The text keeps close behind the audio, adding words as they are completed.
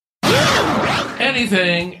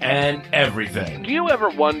anything and everything. Do you ever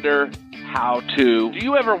wonder how to? Do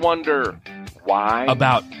you ever wonder why?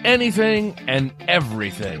 About anything and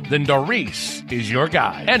everything. Then Doris is your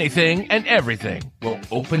guide. Anything and everything will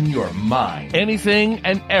open your mind. Anything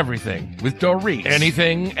and everything with Doris.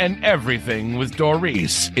 Anything and everything with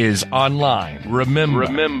Doris is online. Remember.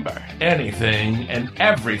 Anything and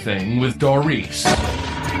everything with Doris.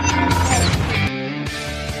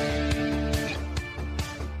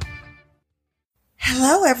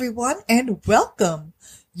 Hello, everyone, and welcome.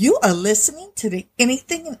 You are listening to the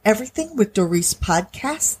Anything and Everything with Doris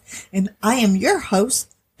podcast, and I am your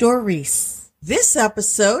host, Doris. This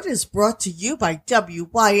episode is brought to you by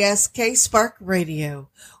WYSK Spark Radio,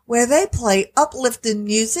 where they play uplifting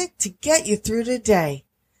music to get you through the day.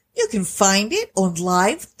 You can find it on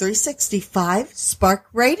Live 365 Spark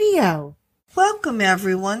Radio. Welcome,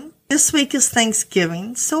 everyone. This week is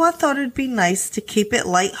Thanksgiving, so I thought it'd be nice to keep it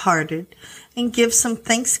lighthearted and give some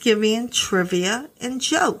Thanksgiving trivia and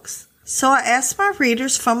jokes. So I asked my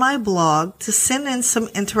readers from my blog to send in some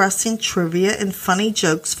interesting trivia and funny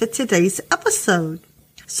jokes for today's episode.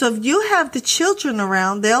 So if you have the children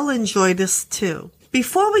around, they'll enjoy this too.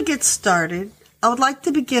 Before we get started, I would like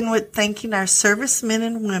to begin with thanking our servicemen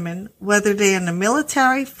and women, whether they're in the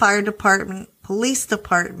military, fire department, police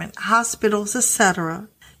department, hospitals, etc.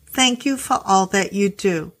 Thank you for all that you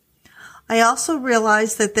do. I also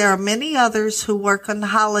realize that there are many others who work on the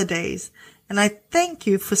holidays, and I thank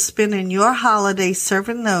you for spending your holiday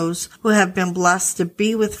serving those who have been blessed to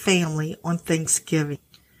be with family on Thanksgiving.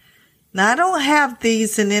 Now, I don't have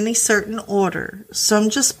these in any certain order, so I'm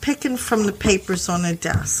just picking from the papers on the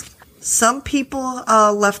desk. Some people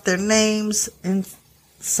left their names, and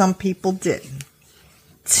some people didn't.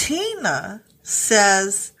 Tina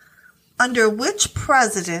says, under which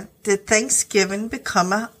president did Thanksgiving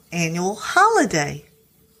become an annual holiday?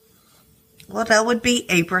 Well, that would be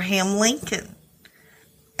Abraham Lincoln.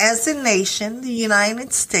 As a nation, the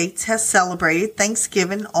United States has celebrated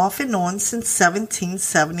Thanksgiving off and on since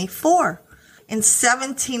 1774. In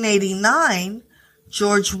 1789,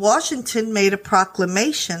 George Washington made a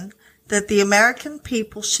proclamation that the American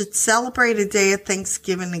people should celebrate a day of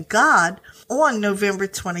Thanksgiving to God on November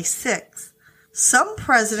 26th. Some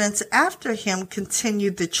presidents after him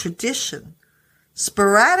continued the tradition,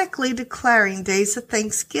 sporadically declaring days of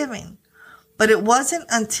Thanksgiving. But it wasn't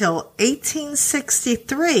until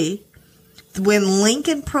 1863 when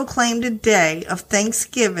Lincoln proclaimed a day of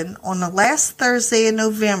Thanksgiving on the last Thursday in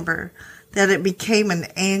November that it became an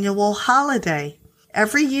annual holiday.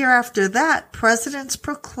 Every year after that, presidents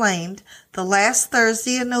proclaimed the last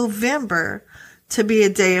Thursday in November to be a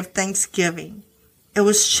day of Thanksgiving. It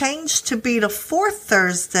was changed to be the fourth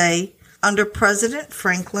Thursday under President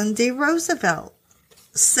Franklin D. Roosevelt.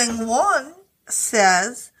 Singwon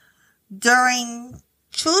says, during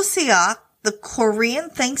Chuseok, the Korean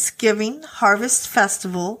Thanksgiving Harvest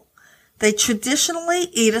Festival, they traditionally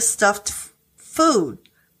eat a stuffed food,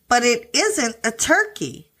 but it isn't a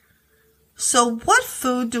turkey. So what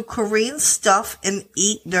food do Koreans stuff and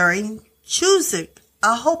eat during Chuseok?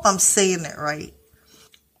 I hope I'm saying it right.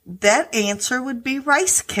 That answer would be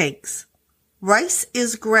rice cakes. Rice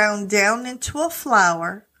is ground down into a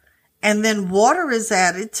flour, and then water is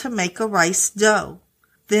added to make a rice dough.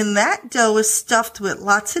 Then that dough is stuffed with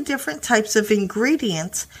lots of different types of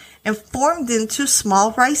ingredients and formed into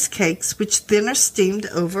small rice cakes, which then are steamed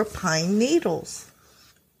over pine needles.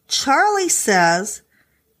 Charlie says,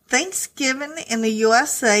 Thanksgiving in the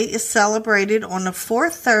USA is celebrated on the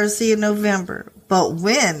fourth Thursday in November, but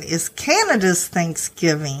when is Canada's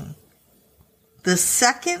Thanksgiving? The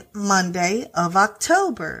second Monday of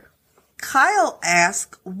October. Kyle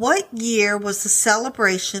asked, what year was the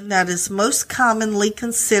celebration that is most commonly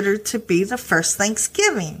considered to be the first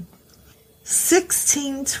Thanksgiving?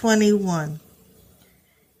 1621.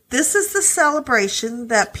 This is the celebration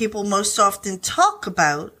that people most often talk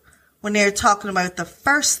about when they're talking about the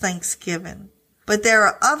first Thanksgiving. But there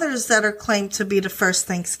are others that are claimed to be the first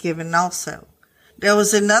Thanksgiving also. There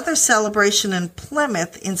was another celebration in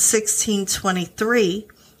Plymouth in 1623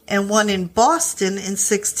 and one in Boston in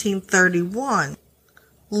 1631.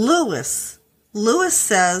 Lewis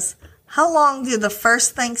says, how long did the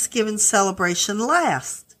first Thanksgiving celebration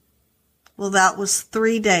last? Well, that was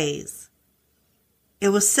 3 days. It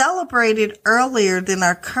was celebrated earlier than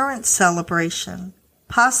our current celebration,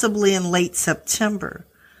 possibly in late September.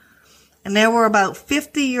 And there were about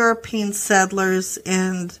 50 European settlers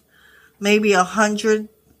and maybe 100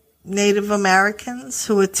 Native Americans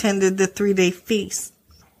who attended the 3-day feast.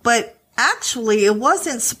 But actually, it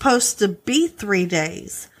wasn't supposed to be 3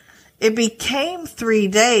 days. It became 3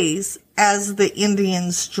 days as the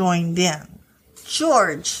Indians joined in.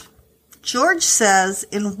 George. George says,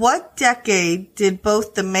 in what decade did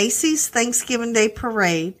both the Macy's Thanksgiving Day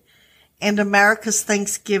Parade and America's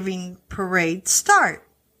Thanksgiving Parade start?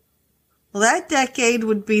 Well, that decade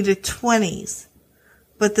would be the 20s,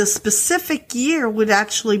 but the specific year would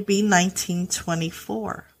actually be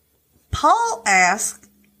 1924. Paul asked,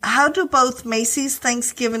 how do both Macy's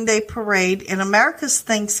Thanksgiving Day Parade and America's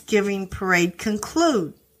Thanksgiving Parade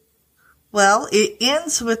conclude? Well, it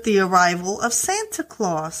ends with the arrival of Santa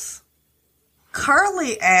Claus.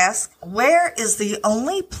 Carly asked, where is the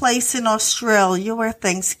only place in Australia where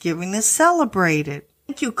Thanksgiving is celebrated?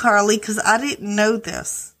 Thank you, Carly, because I didn't know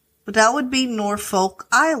this, but that would be Norfolk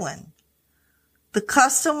Island. The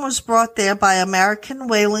custom was brought there by American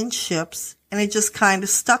whaling ships, and it just kind of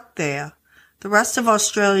stuck there. The rest of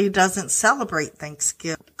Australia doesn't celebrate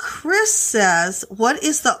Thanksgiving. Chris says, what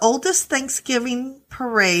is the oldest Thanksgiving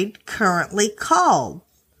parade currently called?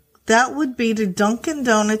 That would be the Dunkin'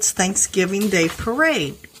 Donuts Thanksgiving Day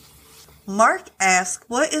Parade. Mark asked,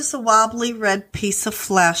 what is the wobbly red piece of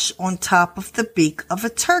flesh on top of the beak of a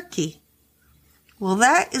turkey? Well,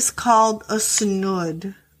 that is called a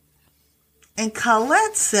snood. And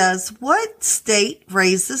Colette says, what state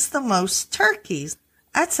raises the most turkeys?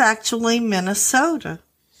 That's actually Minnesota.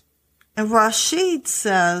 And Rashid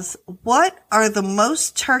says, what are the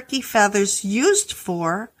most turkey feathers used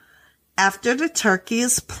for after the turkey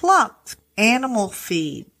is plucked? Animal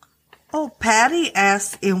feed. Oh, Patty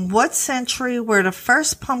asked, in what century were the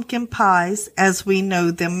first pumpkin pies as we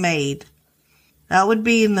know them made? That would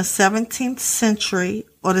be in the 17th century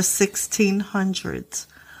or the 1600s.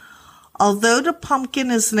 Although the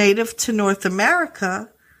pumpkin is native to North America,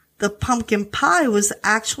 the pumpkin pie was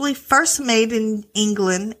actually first made in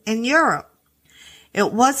England and Europe.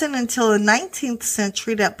 It wasn't until the 19th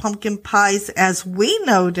century that pumpkin pies as we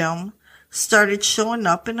know them started showing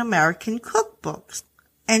up in American cookbooks.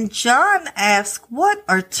 And John asked, what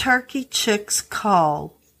are turkey chicks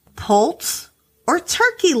called? Poults or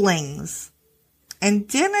turkeylings? And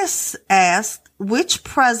Dennis asked, which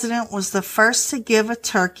president was the first to give a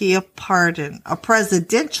turkey a pardon, a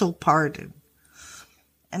presidential pardon?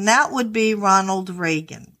 And that would be Ronald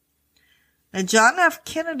Reagan. Now, John F.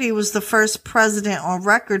 Kennedy was the first president on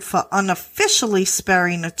record for unofficially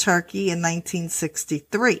sparing a turkey in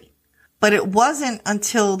 1963. But it wasn't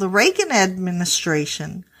until the Reagan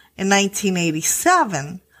administration in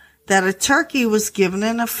 1987 that a turkey was given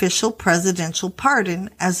an official presidential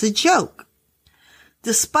pardon as a joke.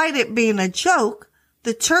 Despite it being a joke,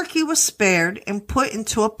 the turkey was spared and put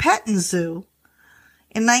into a petting zoo.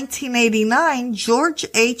 In 1989, George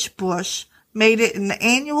H. Bush made it an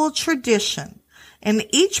annual tradition, and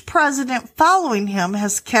each president following him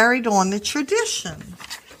has carried on the tradition.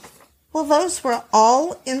 Well, those were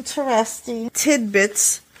all interesting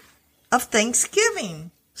tidbits of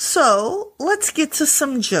Thanksgiving. So, let's get to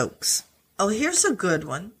some jokes. Oh, here's a good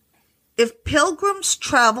one. If pilgrims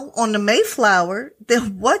travel on the Mayflower,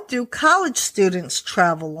 then what do college students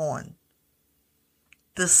travel on?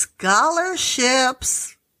 The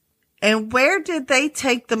scholarships. And where did they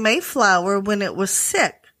take the Mayflower when it was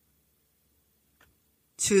sick?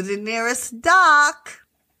 To the nearest dock.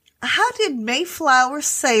 How did Mayflower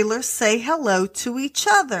sailors say hello to each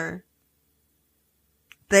other?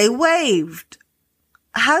 They waved.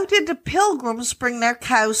 How did the pilgrims bring their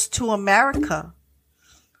cows to America?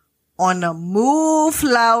 On a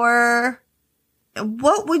Mayflower.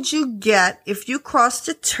 What would you get if you crossed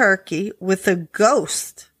a turkey with a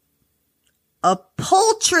ghost? A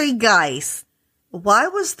poultrygeist. Why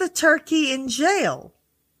was the turkey in jail?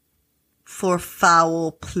 For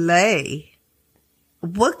foul play.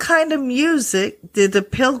 What kind of music did the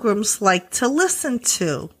pilgrims like to listen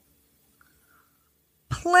to?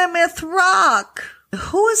 Plymouth Rock.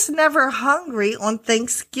 Who is never hungry on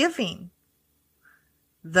Thanksgiving?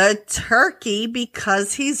 The turkey,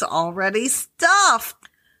 because he's already stuffed.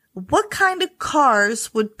 What kind of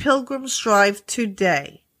cars would pilgrims drive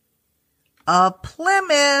today? A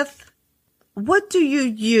Plymouth. What do you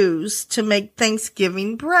use to make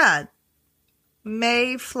Thanksgiving bread?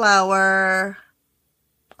 Mayflower.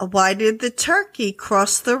 Why did the turkey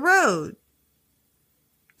cross the road?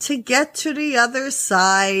 To get to the other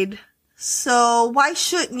side. So why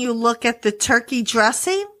shouldn't you look at the turkey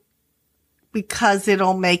dressing? Because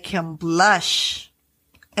it'll make him blush.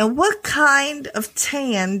 And what kind of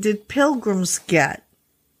tan did pilgrims get?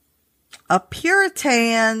 A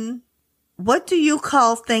Puritan. What do you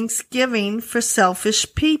call Thanksgiving for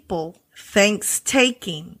selfish people?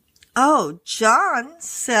 Thanks-taking. Oh, John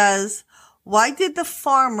says, why did the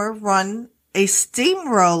farmer run a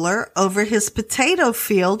steamroller over his potato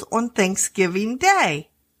field on Thanksgiving Day?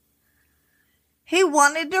 He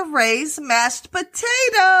wanted to raise mashed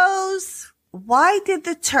potatoes. Why did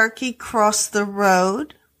the turkey cross the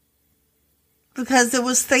road? Because it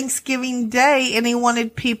was Thanksgiving Day and he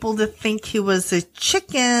wanted people to think he was a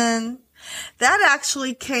chicken. That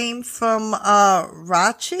actually came from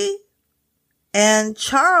Rachi. And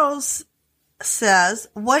Charles says,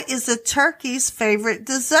 what is a turkey's favorite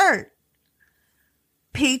dessert?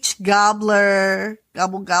 Peach gobbler,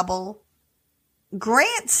 gobble gobble.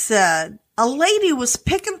 Grant said, a lady was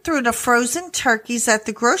picking through the frozen turkeys at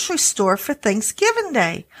the grocery store for Thanksgiving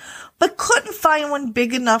Day, but couldn't find one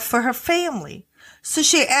big enough for her family. So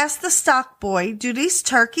she asked the stock boy, do these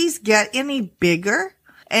turkeys get any bigger?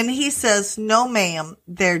 And he says, no ma'am,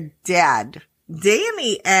 they're dead.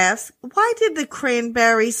 Danny asked, why did the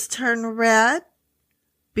cranberries turn red?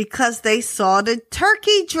 Because they saw the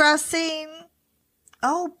turkey dressing.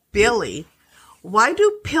 Oh, Billy, why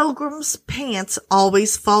do pilgrims' pants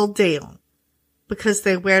always fall down? Because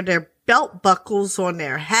they wear their belt buckles on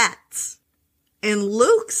their hats. And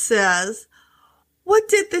Luke says, what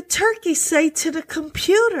did the turkey say to the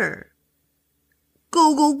computer?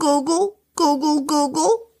 Google, Google, Google,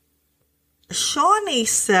 Google. Shawnee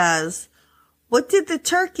says, what did the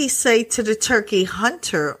turkey say to the turkey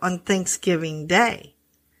hunter on Thanksgiving Day?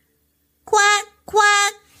 Quack,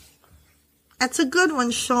 quack. That's a good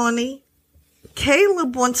one, Shawnee.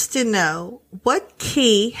 Caleb wants to know what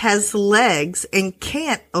key has legs and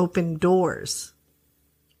can't open doors.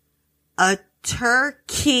 A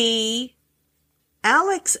turkey.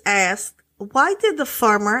 Alex asked, why did the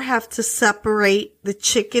farmer have to separate the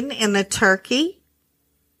chicken and the turkey?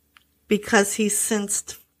 Because he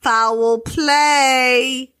sensed foul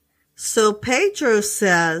play. So Pedro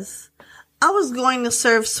says, I was going to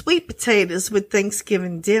serve sweet potatoes with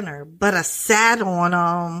Thanksgiving dinner, but I sat on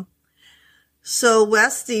them. So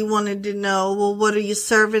Westy wanted to know, well, what are you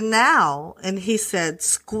serving now? And he said,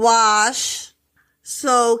 squash.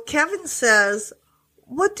 So Kevin says,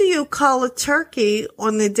 what do you call a turkey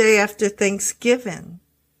on the day after Thanksgiving?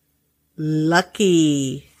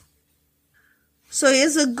 Lucky. So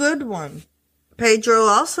here's a good one. Pedro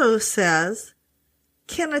also says,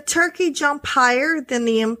 can a turkey jump higher than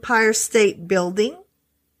the Empire State Building?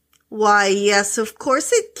 Why, yes, of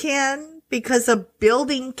course it can, because a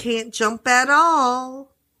building can't jump at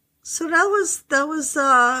all. So that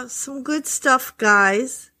was some good stuff,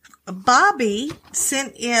 guys. Bobby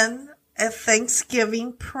sent in a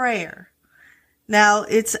Thanksgiving prayer. Now,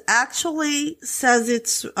 it's actually says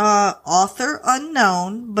it's author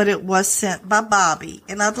unknown, but it was sent by Bobby.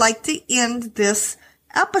 And I'd like to end this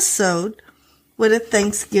episode with a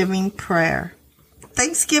Thanksgiving prayer.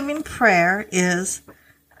 Thanksgiving prayer is,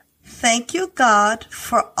 thank you, God,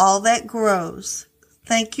 for all that grows.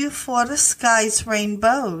 Thank you for the sky's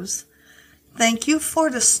rainbows. Thank you for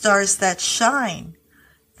the stars that shine.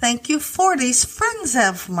 Thank you for these friends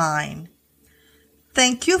of mine.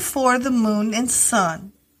 Thank you for the moon and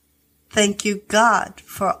sun. Thank you, God,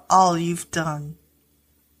 for all you've done.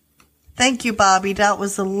 Thank you, Bobby. That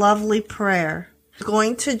was a lovely prayer.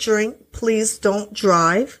 Going to drink, please don't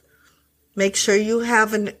drive. Make sure you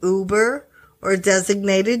have an Uber or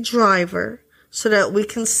designated driver so that we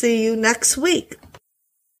can see you next week.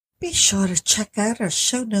 Be sure to check out our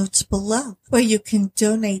show notes below where you can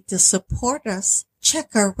donate to support us,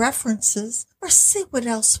 check our references, or see what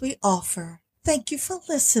else we offer. Thank you for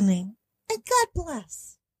listening, and God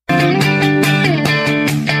bless.